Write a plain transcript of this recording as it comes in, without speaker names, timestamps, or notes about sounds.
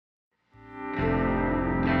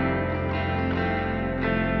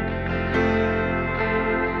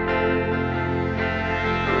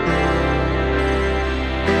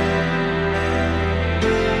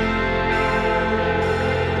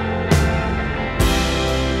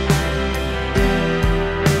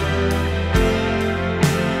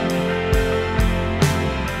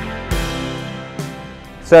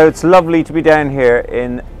So it's lovely to be down here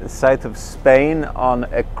in the south of Spain on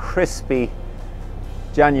a crispy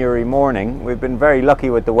January morning. We've been very lucky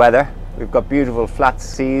with the weather. We've got beautiful flat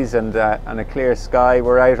seas and a clear sky.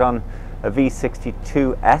 We're out on a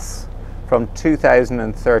V62-S from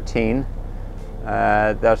 2013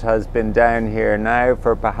 that has been down here now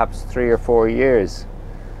for perhaps 3 or 4 years.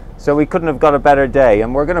 So we couldn't have got a better day,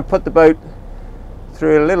 and we're going to put the boat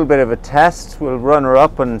through a little bit of a test. We'll run her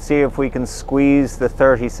up and see if we can squeeze the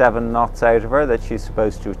 37 knots out of her that she's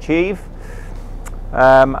supposed to achieve,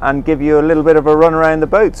 and give you a little bit of a run around the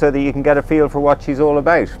boat so that you can get a feel for what she's all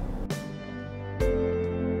about.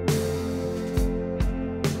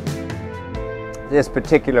 This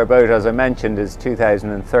particular boat, as I mentioned, is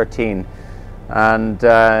 2013,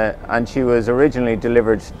 and she was originally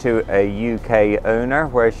delivered to a UK owner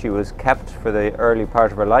where she was kept for the early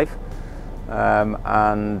part of her life.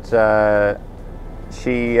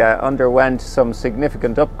 She underwent some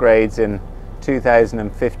significant upgrades in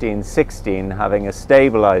 2015-16, having a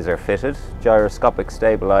stabilizer fitted, gyroscopic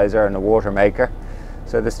stabilizer and a watermaker.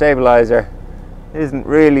 So the stabilizer isn't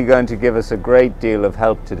really going to give us a great deal of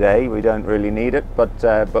help today. We don't really need it,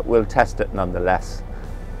 but we'll test it nonetheless.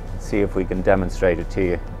 See if we can demonstrate it to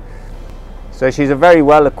you. So she's a very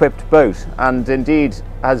well equipped boat, and indeed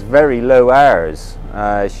has very low hours.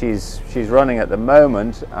 She's running at the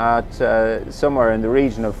moment at somewhere in the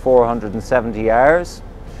region of 470 hours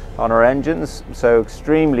on her engines, so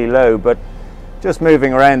extremely low, but just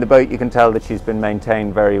moving around the boat you can tell that she's been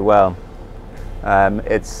maintained very well.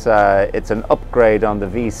 It's an upgrade on the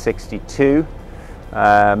V62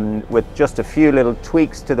 with just a few little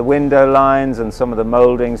tweaks to the window lines and some of the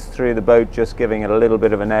mouldings through the boat, just giving it a little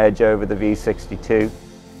bit of an edge over the V62.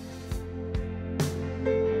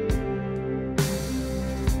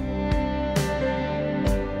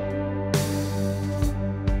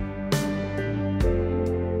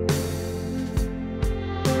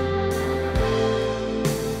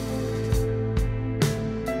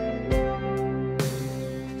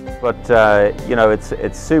 But you know,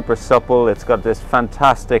 it's super supple. It's got this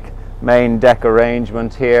fantastic main deck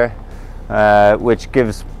arrangement here, which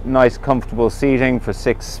gives nice comfortable seating for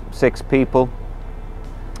six people.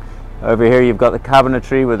 Over here you've got the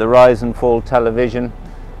cabinetry with the rise and fall television.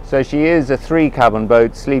 So she is a 3-cabin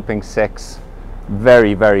boat, sleeping 6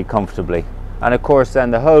 very, very comfortably. And of course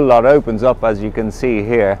then the whole lot opens up, as you can see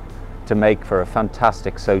here, to make for a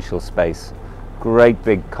fantastic social space. Great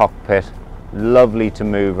big cockpit, lovely to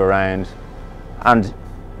move around, and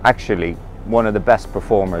actually one of the best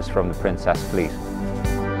performers from the Princess fleet.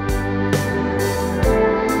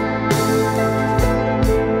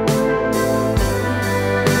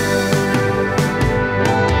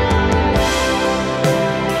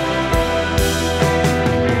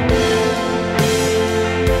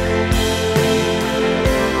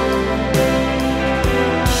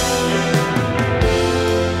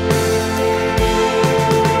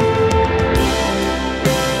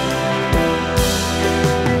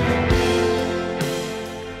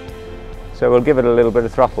 So we'll give it a little bit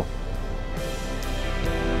of throttle.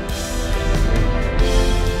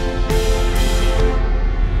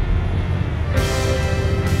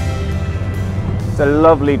 It's a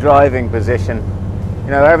lovely driving position. You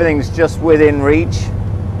know, everything's just within reach.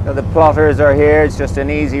 So the plotters are here, it's just an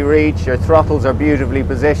easy reach. Your throttles are beautifully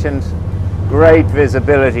positioned. Great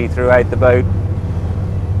visibility throughout the boat.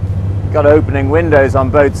 Got opening windows on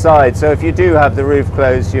both sides, so if you do have the roof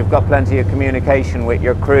closed, you've got plenty of communication with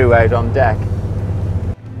your crew out on deck.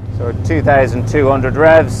 So at 2,200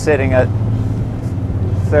 revs, sitting at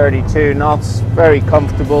 32 knots, very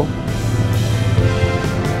comfortable.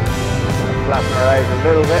 Flatten her out a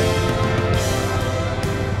little bit.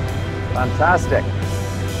 Fantastic.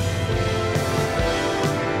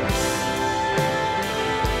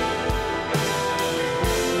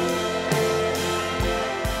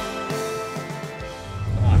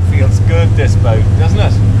 Feels good, this boat, doesn't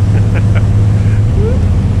it?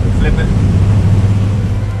 Flip it.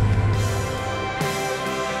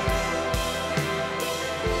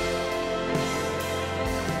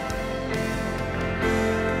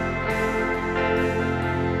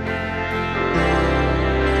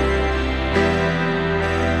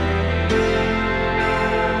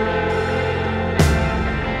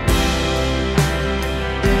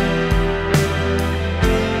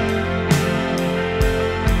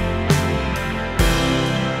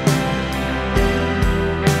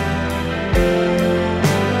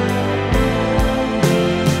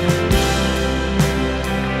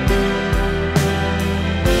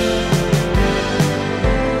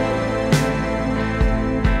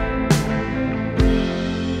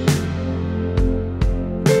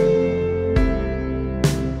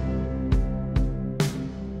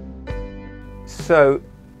 So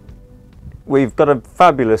we've got a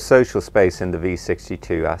fabulous social space in the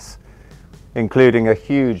V62-S, including a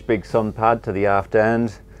huge big sun pad to the aft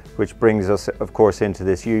end, which brings us of course into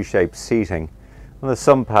this U-shaped seating. On the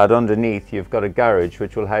sun pad underneath you've got a garage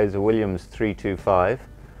which will house a Williams 325,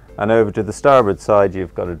 and over to the starboard side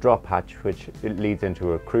you've got a drop hatch which it leads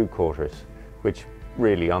into a crew quarters, which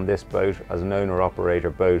really on this boat, as an owner-operator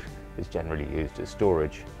boat, is generally used as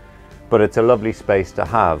storage. But it's a lovely space to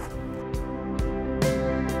have.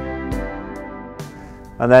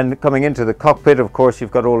 And then coming into the cockpit, of course,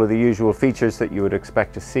 you've got all of the usual features that you would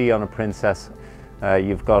expect to see on a Princess.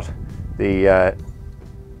 You've got the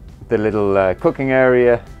little cooking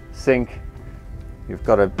area, sink. You've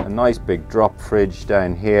got a nice big drop fridge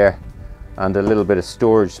down here and a little bit of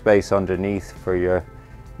storage space underneath for your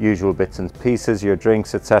usual bits and pieces, your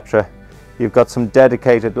drinks, etc. You've got some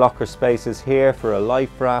dedicated locker spaces here for a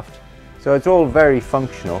life raft. So it's all very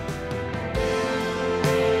functional.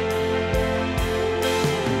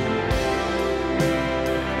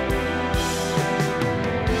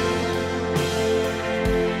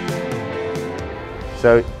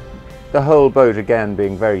 So the whole boat again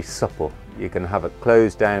being very supple. You can have it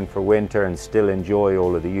closed down for winter and still enjoy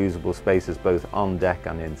all of the usable spaces both on deck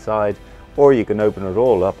and inside, or you can open it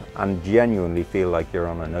all up and genuinely feel like you're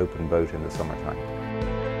on an open boat in the summertime.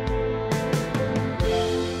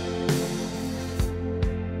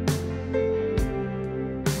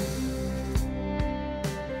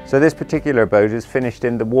 So this particular boat is finished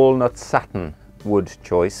in the walnut satin wood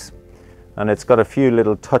choice. And it's got a few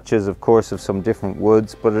little touches, of course, of some different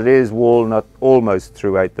woods, but it is walnut almost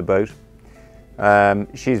throughout the boat.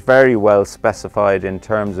 She's very well specified in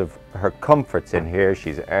terms of her comforts in here.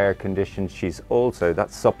 She's air conditioned. She's also,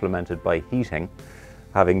 that's supplemented by heating,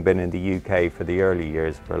 having been in the UK for the early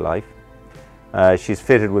years of her life. She's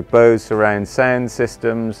fitted with Bose surround sound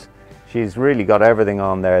systems. She's really got everything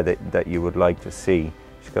on there that you would like to see.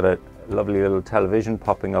 She's got a lovely little television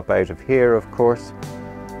popping up out of here, of course.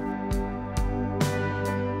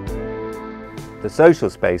 The social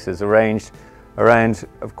space is arranged around,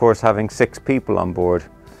 of course, having 6 people on board,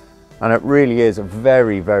 and it really is a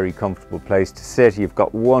very, very comfortable place to sit. You've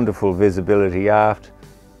got wonderful visibility aft,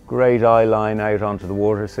 great eye line out onto the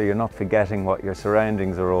water, so you're not forgetting what your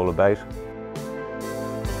surroundings are all about.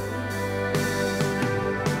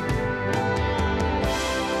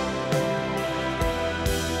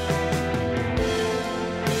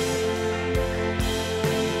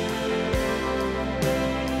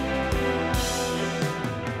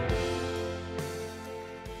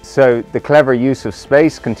 So the clever use of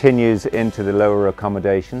space continues into the lower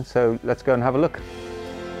accommodation, so let's go and have a look.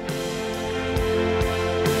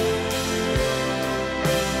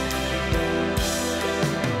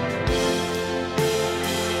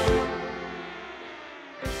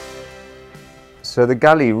 So the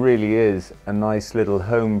galley really is a nice little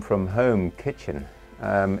home from home kitchen.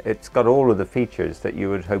 It's got all of the features that you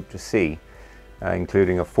would hope to see,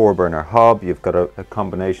 including a 4-burner hob. You've got a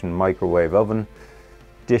combination microwave oven,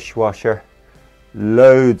 dishwasher,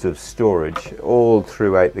 loads of storage all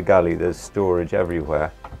throughout the galley. There's storage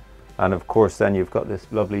everywhere, and of course then you've got this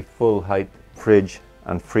lovely full height fridge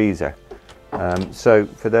and freezer. So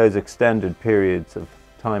for those extended periods of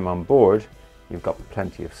time on board, you've got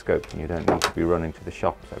plenty of scope and you don't need to be running to the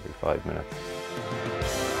shops every 5 minutes.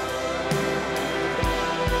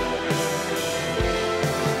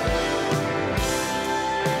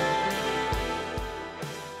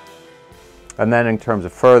 And then in terms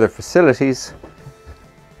of further facilities,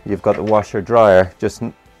 you've got the washer dryer just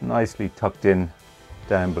nicely tucked in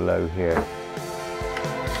down below here.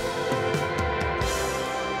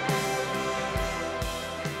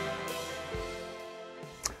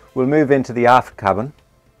 We'll move into the aft cabin,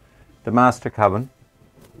 the master cabin.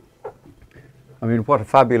 I mean, what a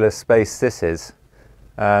fabulous space this is.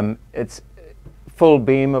 It's full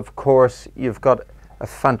beam, of course. You've got a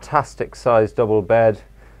fantastic sized double bed.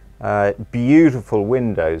 Beautiful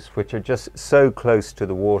windows which are just so close to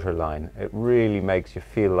the waterline. It really makes you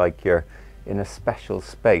feel like you're in a special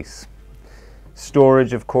space.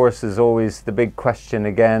 Storage, of course, is always the big question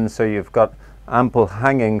again, so you've got ample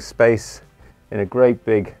hanging space in a great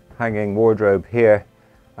big hanging wardrobe here,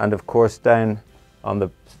 and of course down on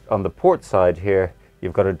the port side here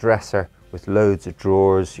you've got a dresser with loads of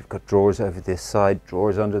drawers. You've got drawers over this side,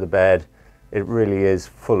 drawers under the bed. It really is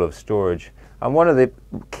full of storage. And one of the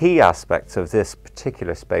key aspects of this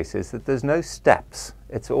particular space is that there's no steps.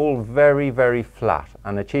 It's all very, very flat,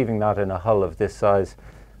 and achieving that in a hull of this size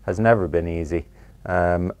has never been easy,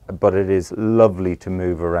 but it is lovely to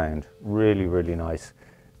move around. Really, really nice.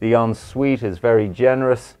 The ensuite is very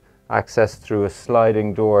generous, access through a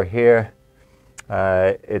sliding door here,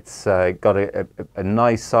 It's got a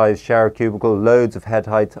nice sized shower cubicle, loads of head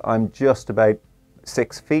height. I'm just about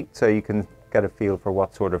 6 feet, so you can get a feel for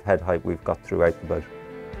what sort of head height we've got throughout the boat.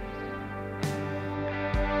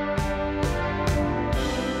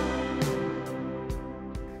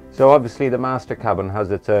 So obviously the master cabin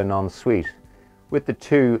has its own ensuite. With the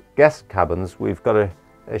two guest cabins, we've got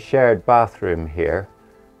a shared bathroom here,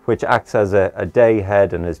 which acts as a day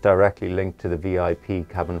head and is directly linked to the VIP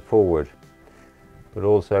cabin forward. But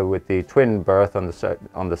also with the twin berth on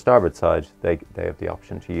the starboard side, they have the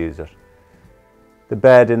option to use it. The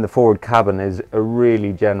bed in the forward cabin is a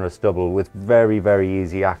really generous double with very, very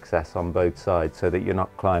easy access on both sides, so that you're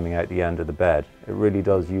not climbing out the end of the bed. It really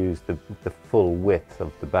does use the full width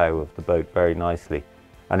of the bow of the boat very nicely.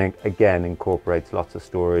 And it again incorporates lots of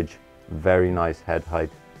storage, very nice head height.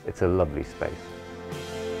 It's a lovely space.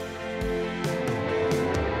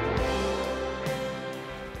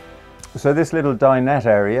 So this little dinette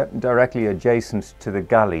area directly adjacent to the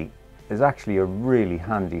galley is actually a really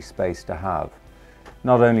handy space to have.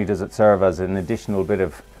 Not only does it serve as an additional bit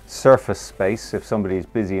of surface space if somebody's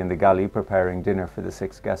busy in the galley preparing dinner for the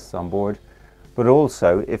 6 guests on board, but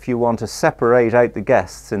also if you want to separate out the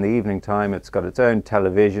guests in the evening time, it's got its own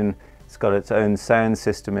television, it's got its own sound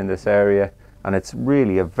system in this area, and it's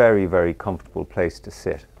really a very, very comfortable place to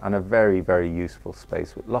sit and a very, very useful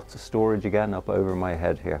space with lots of storage again up over my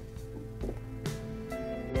head here.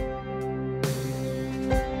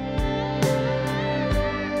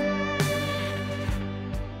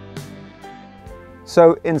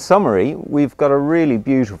 So in summary, we've got a really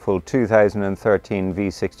beautiful 2013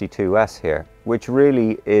 V62-S here, which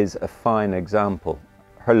really is a fine example.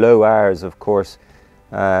 Her low Rs, of course,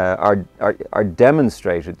 are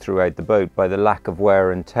demonstrated throughout the boat by the lack of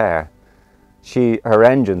wear and tear. Her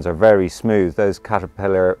engines are very smooth, those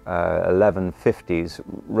Caterpillar 1150s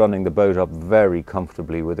running the boat up very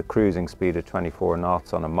comfortably with a cruising speed of 24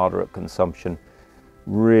 knots on a moderate consumption.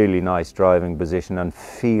 Really nice driving position and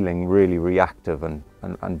feeling really reactive and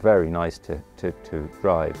very nice to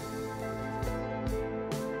drive.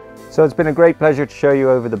 So it's been a great pleasure to show you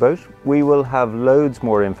over the boat. We will have loads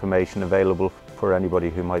more information available for anybody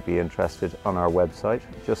who might be interested on our website.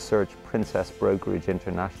 Just search Princess Brokerage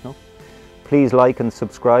International. Please like and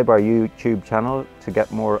subscribe our YouTube channel to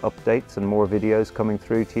get more updates and more videos coming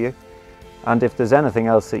through to you. And if there's anything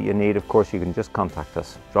else that you need, of course, you can just contact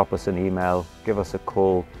us. Drop us an email, give us a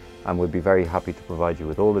call, and we'll be very happy to provide you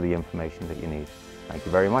with all of the information that you need. Thank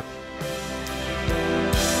you very much.